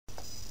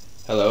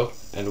Hello,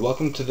 and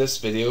welcome to this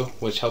video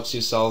which helps you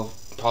solve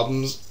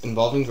problems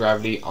involving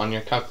gravity on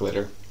your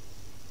calculator.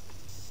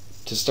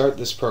 To start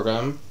this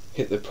program,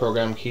 hit the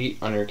program key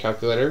on your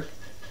calculator,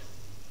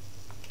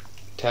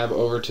 tab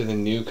over to the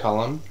new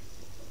column,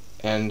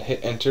 and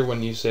hit enter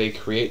when you say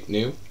create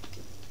new.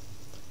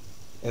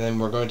 And then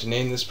we're going to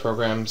name this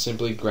program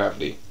simply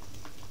gravity.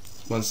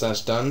 Once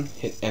that's done,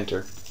 hit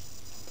enter.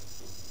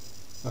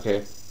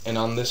 Okay, and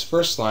on this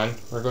first line,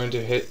 we're going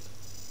to hit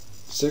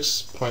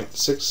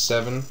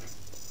 6.67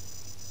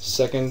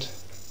 second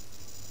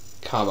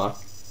comma,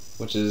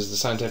 which is the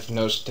scientific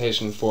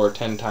notation for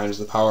 10 times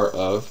the power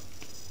of,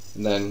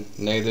 and then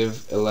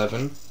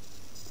 -11.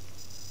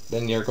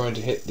 Then you're going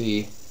to hit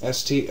the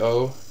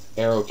STO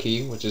arrow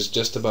key, which is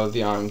just above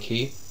the on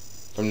key.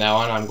 From now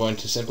on, I'm going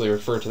to simply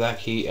refer to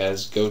that key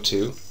as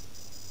go-to,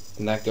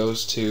 and that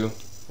goes to,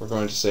 we're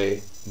going to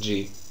say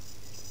G.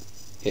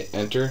 Hit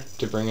enter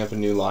to bring up a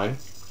new line.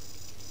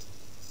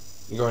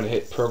 You're going to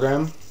hit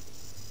program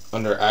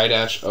under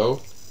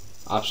I-O,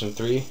 option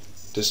 3,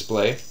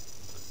 display,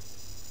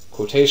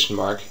 quotation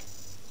mark,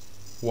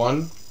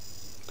 1,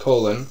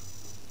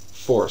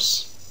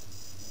 force,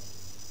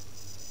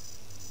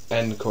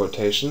 end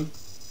quotation,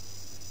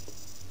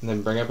 and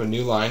then bring up a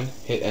new line,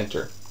 hit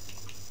enter.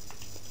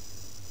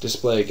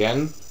 Display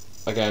again,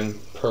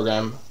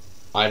 program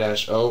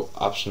I-O,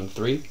 option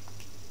 3,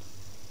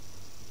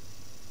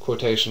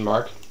 quotation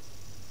mark,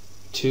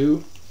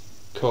 2,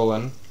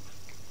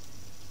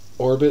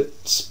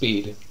 orbit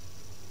speed.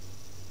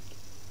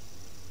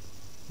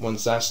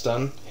 Once that's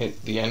done,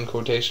 hit the end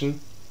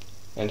quotation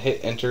and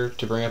hit enter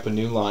to bring up a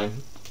new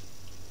line.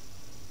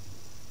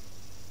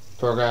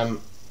 Program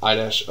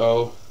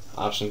I-O,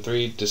 option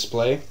 3,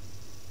 display,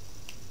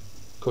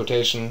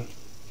 quotation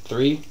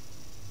 3,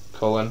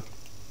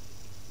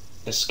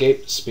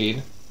 escape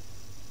speed,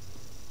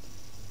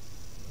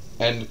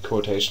 end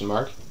quotation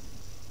mark,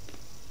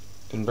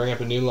 and bring up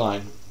a new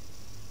line.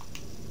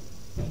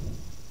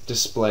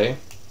 Display,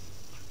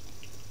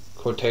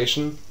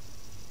 quotation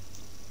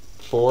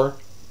 4,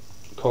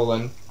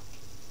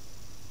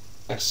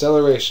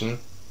 acceleration,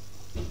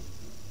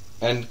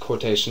 end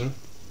quotation,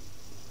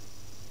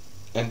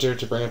 enter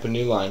to bring up a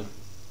new line.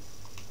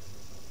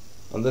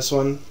 On this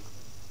one,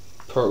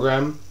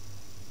 program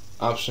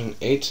option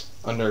 8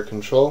 under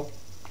control,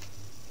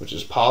 which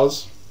is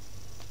pause,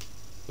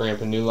 bring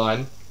up a new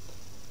line.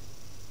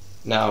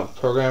 Now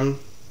program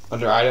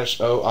under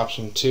I-O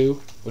option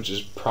 2, which is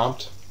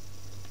prompt,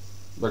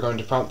 we're going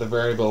to prompt the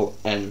variable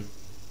n.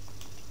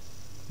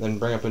 Then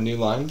bring up a new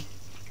line.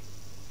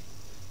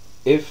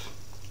 If,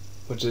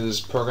 which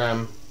is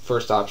program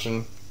first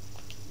option,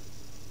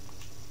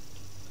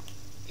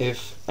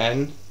 if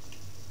n,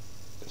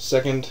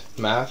 second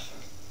math,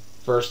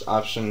 first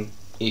option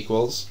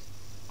equals,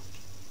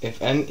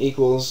 if n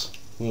equals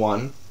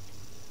 1,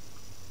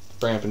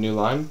 bring up a new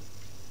line.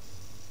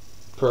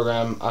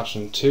 Program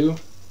option 2,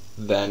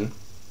 then,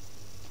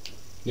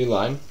 new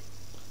line.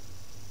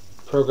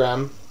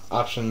 Program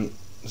option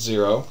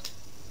 0,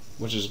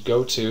 which is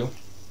you're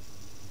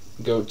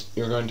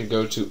going to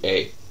go to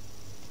A.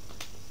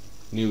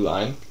 New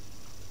line.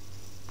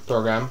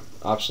 Program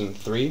option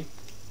 3,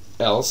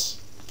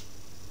 else,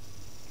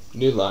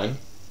 new line,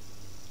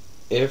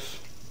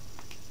 if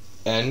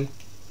n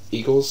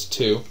equals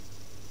 2,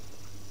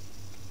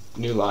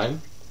 new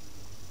line,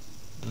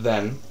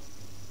 then,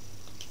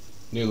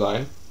 new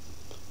line.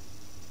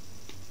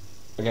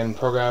 Again,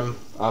 program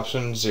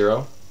option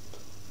 0,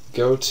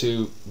 go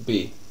to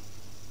B.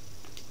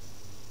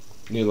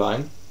 New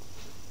line,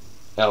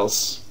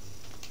 else,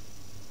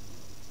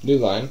 new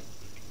line,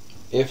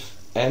 if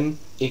n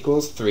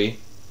equals 3,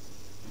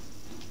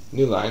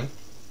 new line,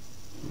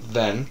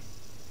 then,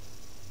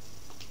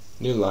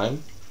 new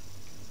line,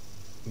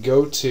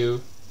 go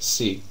to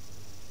C.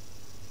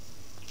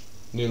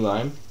 New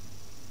line,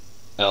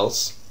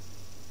 else,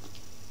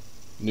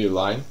 new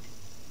line,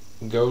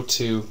 go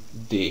to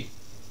D.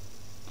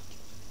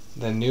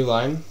 Then new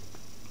line,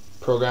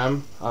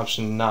 program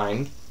option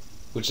 9,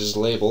 which is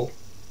label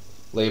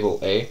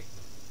A,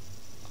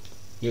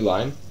 new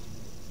line,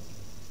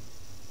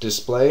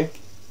 display,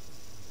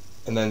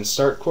 and then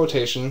start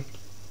quotation,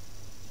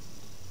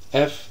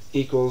 F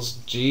equals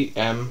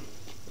GM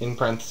in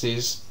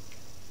parentheses,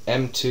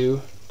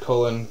 M2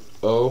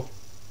 O,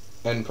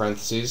 end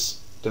parentheses,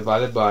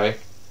 divided by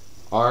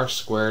R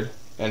squared,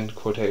 end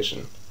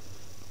quotation.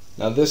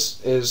 Now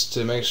this is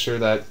to make sure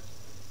that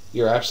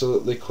you're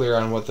absolutely clear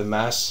on what the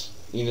mass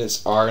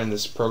units are in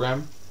this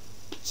program.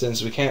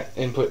 Since we can't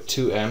input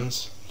two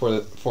m's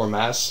for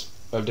mass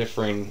of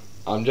differing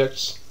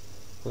objects,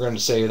 we're going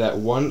to say that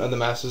one of the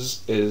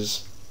masses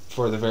is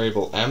for the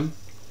variable m,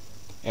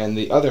 and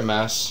the other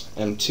mass,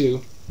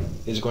 m2,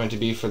 is going to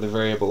be for the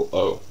variable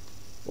o,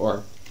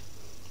 or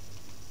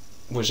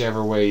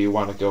whichever way you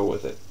want to go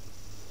with it.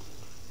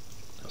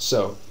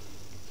 So,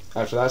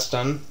 after that's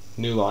done,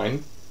 new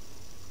line,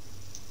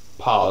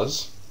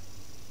 pause,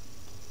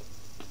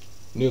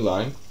 new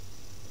line,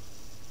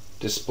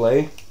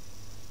 display,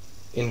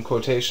 in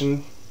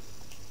quotation,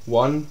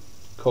 1,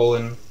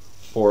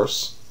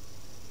 force,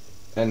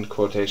 end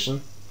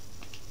quotation,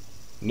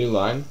 new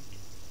line,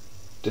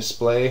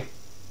 display,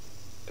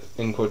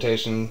 in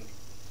quotation,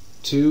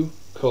 2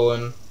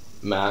 colon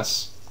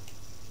mass,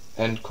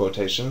 end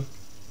quotation,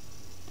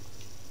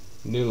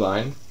 new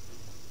line,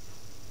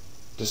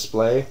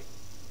 display,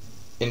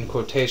 in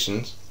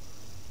quotations,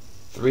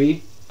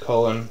 3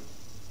 colon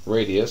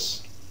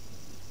radius,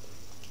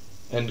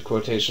 end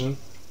quotation,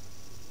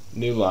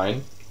 new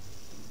line,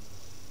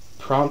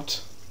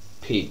 prompt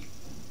P.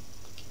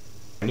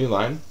 New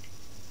line,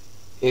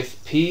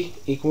 if P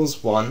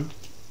equals 1,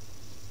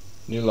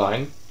 new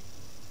line,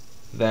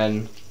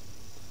 then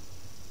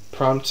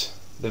prompt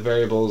the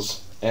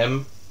variables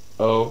M,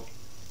 O,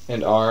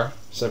 and R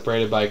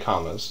separated by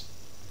commas.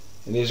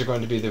 And these are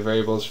going to be the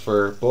variables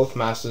for both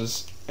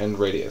masses and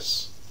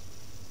radius.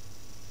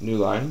 New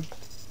line,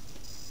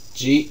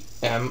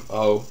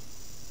 GMO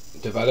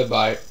divided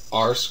by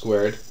R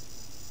squared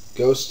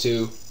goes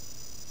to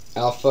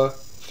alpha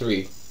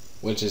 3,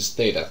 which is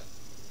theta.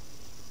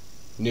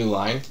 New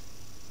line,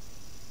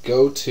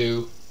 go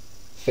to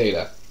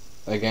theta,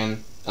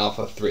 again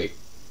alpha 3.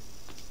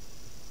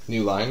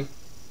 New line,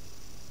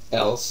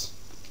 else,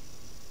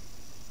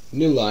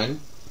 new line,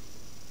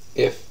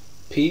 if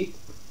P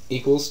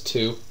equals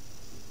 2,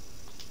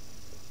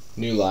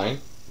 new line,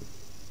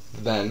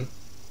 then,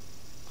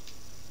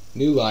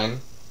 new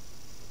line,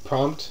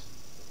 prompt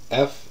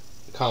F,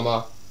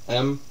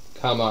 M,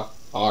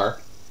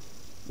 R,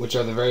 which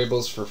are the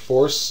variables for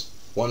force,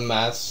 1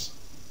 mass,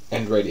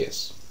 and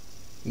radius.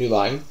 New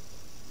line,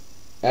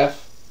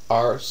 F,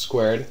 R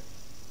squared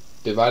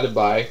divided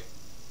by,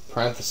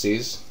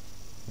 parentheses,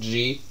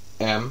 G,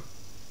 M,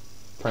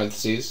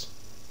 parentheses,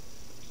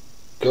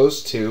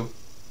 goes to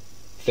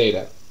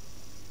theta.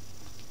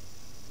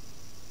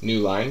 New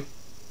line,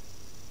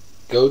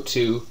 go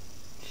to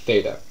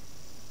theta.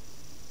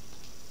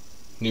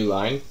 New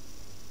line,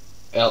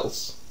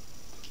 else,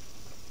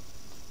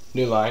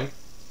 new line,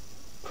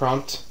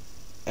 prompt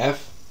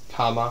F,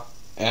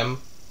 M,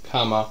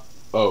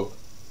 O.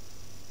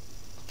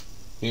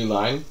 New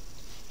line,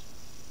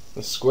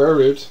 the square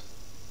root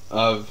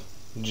of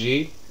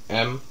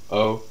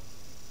GMO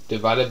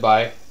divided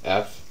by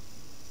F,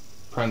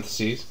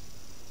 parentheses,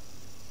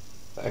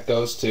 that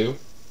goes to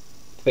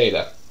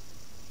theta.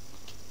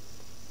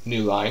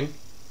 New line,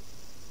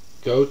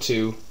 go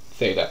to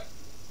theta.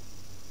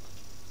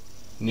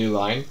 New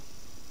line,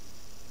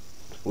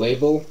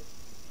 label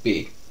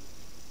B.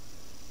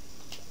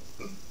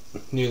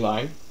 New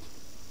line,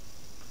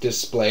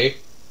 display,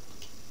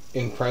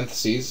 in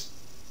parentheses,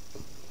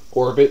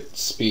 orbit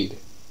speed,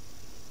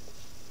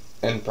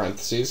 end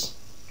parentheses,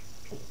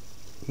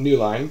 new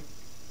line,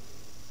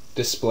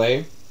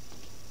 display,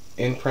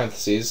 in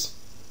parentheses,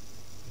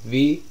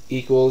 V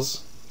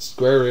equals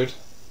square root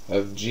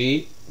of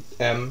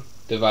GM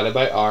divided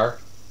by R,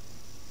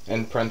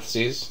 end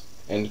parentheses,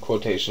 end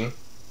quotation,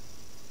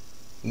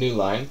 new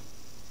line,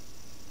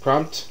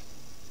 prompt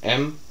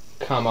M,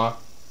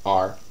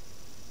 R,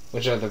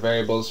 which are the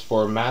variables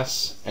for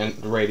mass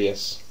and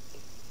radius.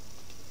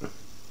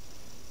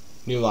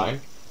 New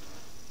line,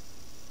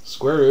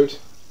 square root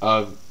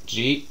of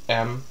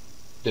GM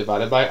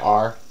divided by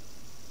R,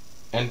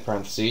 end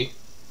parenthesis,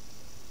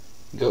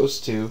 goes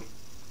to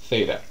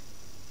theta.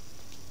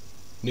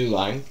 New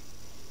line,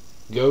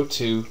 go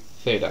to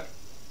theta.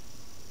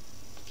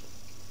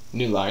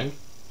 New line,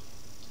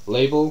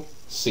 label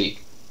C.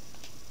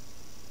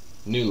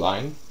 New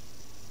line,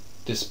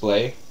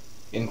 display,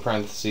 in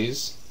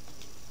parentheses,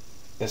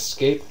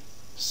 escape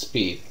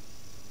speed,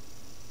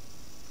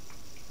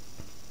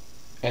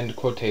 end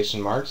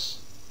quotation marks,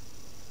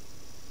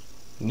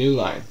 new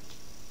line,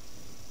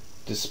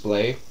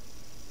 display,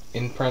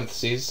 in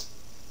parentheses,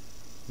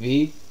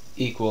 V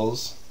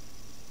equals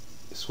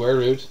square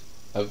root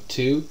of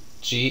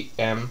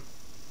 2GM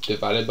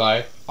divided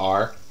by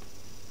R,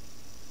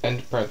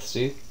 end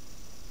parenthesis,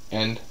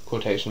 end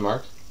quotation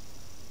mark,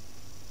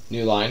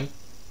 new line,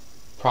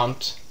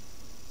 prompt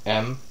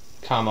M,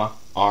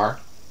 R,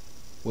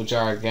 which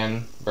are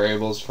again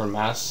variables for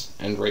mass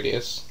and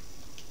radius.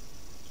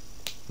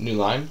 New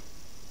line,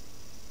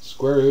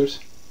 square root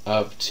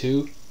of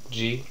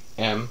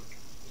 2GM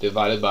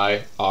divided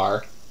by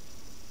R,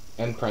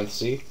 end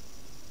parenthesis,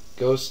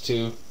 goes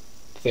to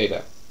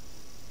theta.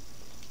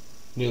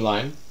 New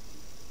line,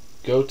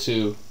 go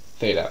to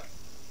theta.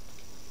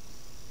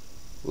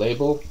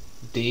 Label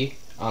D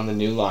on the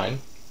new line.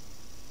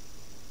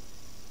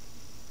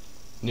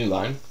 New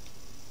line,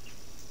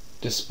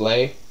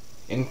 display,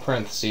 in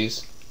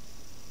parentheses,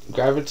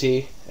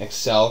 gravity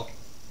excel,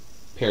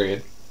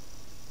 period,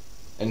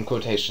 end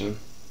quotation,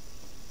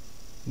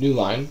 new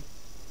line,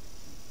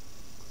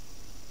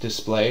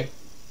 display,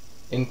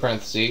 in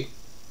parentheses,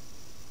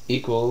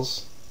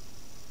 equals,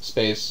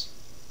 space,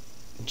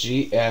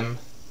 GM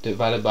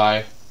divided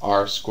by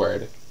R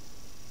squared,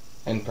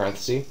 end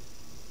parenthesis,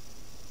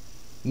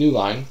 new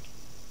line,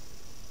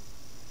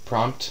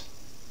 prompt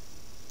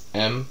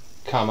M,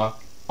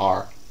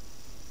 R,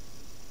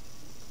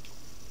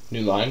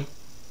 new line,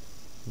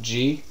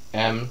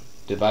 GM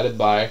divided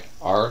by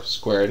R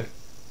squared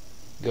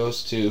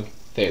goes to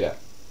theta.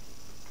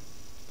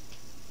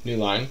 new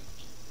line,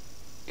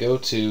 go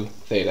to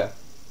theta,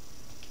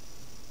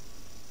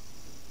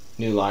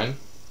 new line,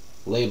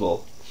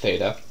 label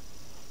theta,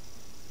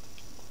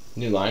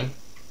 new line,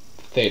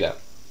 theta,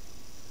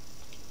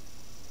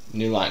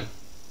 new line.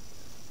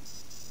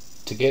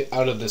 To get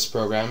out of this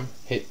program,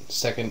 hit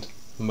second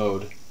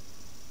mode.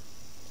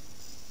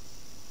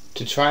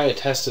 To try a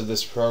test of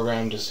this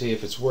program to see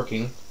if it's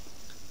working,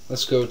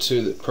 let's go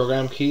to the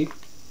program key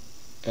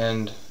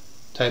and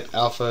type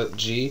alpha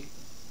G,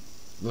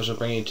 which will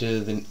bring you to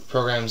the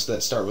programs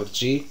that start with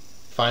G,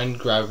 find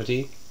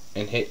gravity,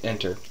 and hit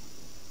enter.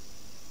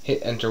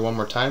 Hit enter one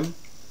more time,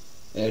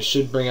 and it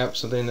should bring up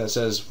something that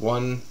says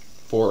 1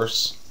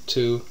 force,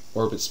 2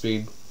 orbit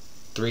speed,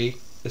 3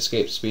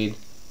 escape speed,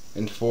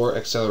 and 4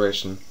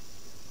 acceleration.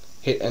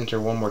 Hit enter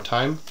one more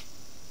time.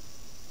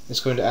 It's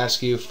going to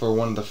ask you for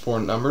one of the 4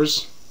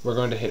 numbers. We're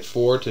going to hit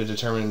 4 to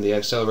determine the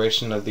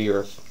acceleration of the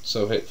Earth.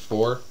 So hit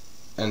 4,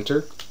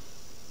 enter.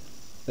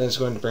 Then it's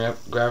going to bring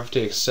up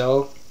gravity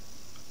accel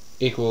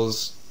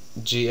equals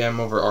gm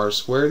over r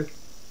squared,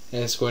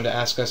 and it's going to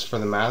ask us for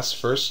the mass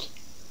first.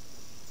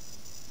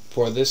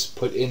 For this,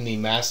 put in the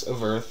mass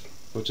of Earth,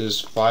 which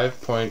is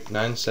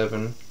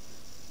 5.97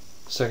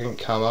 second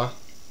comma,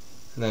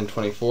 and then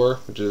 24,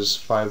 which is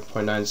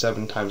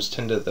 5.97 times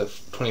 10 to the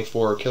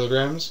 24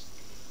 kilograms.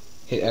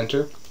 Hit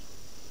enter.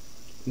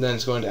 And then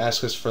it's going to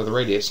ask us for the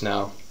radius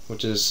now,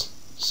 which is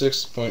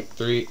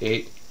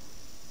 6.38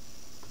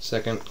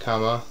 second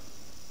comma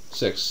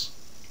 6,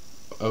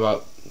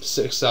 about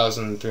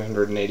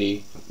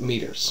 6,380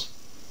 meters.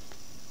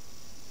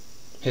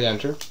 Hit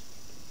enter,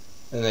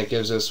 and that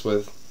gives us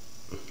with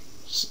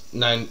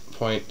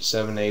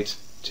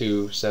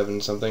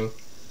 9.7827 something,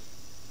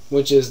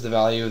 which is the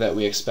value that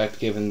we expect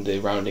given the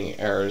rounding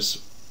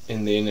errors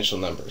in the initial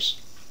numbers.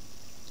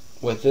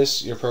 With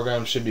this, your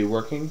program should be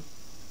working,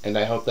 and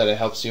I hope that it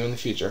helps you in the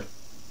future.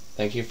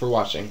 Thank you for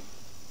watching.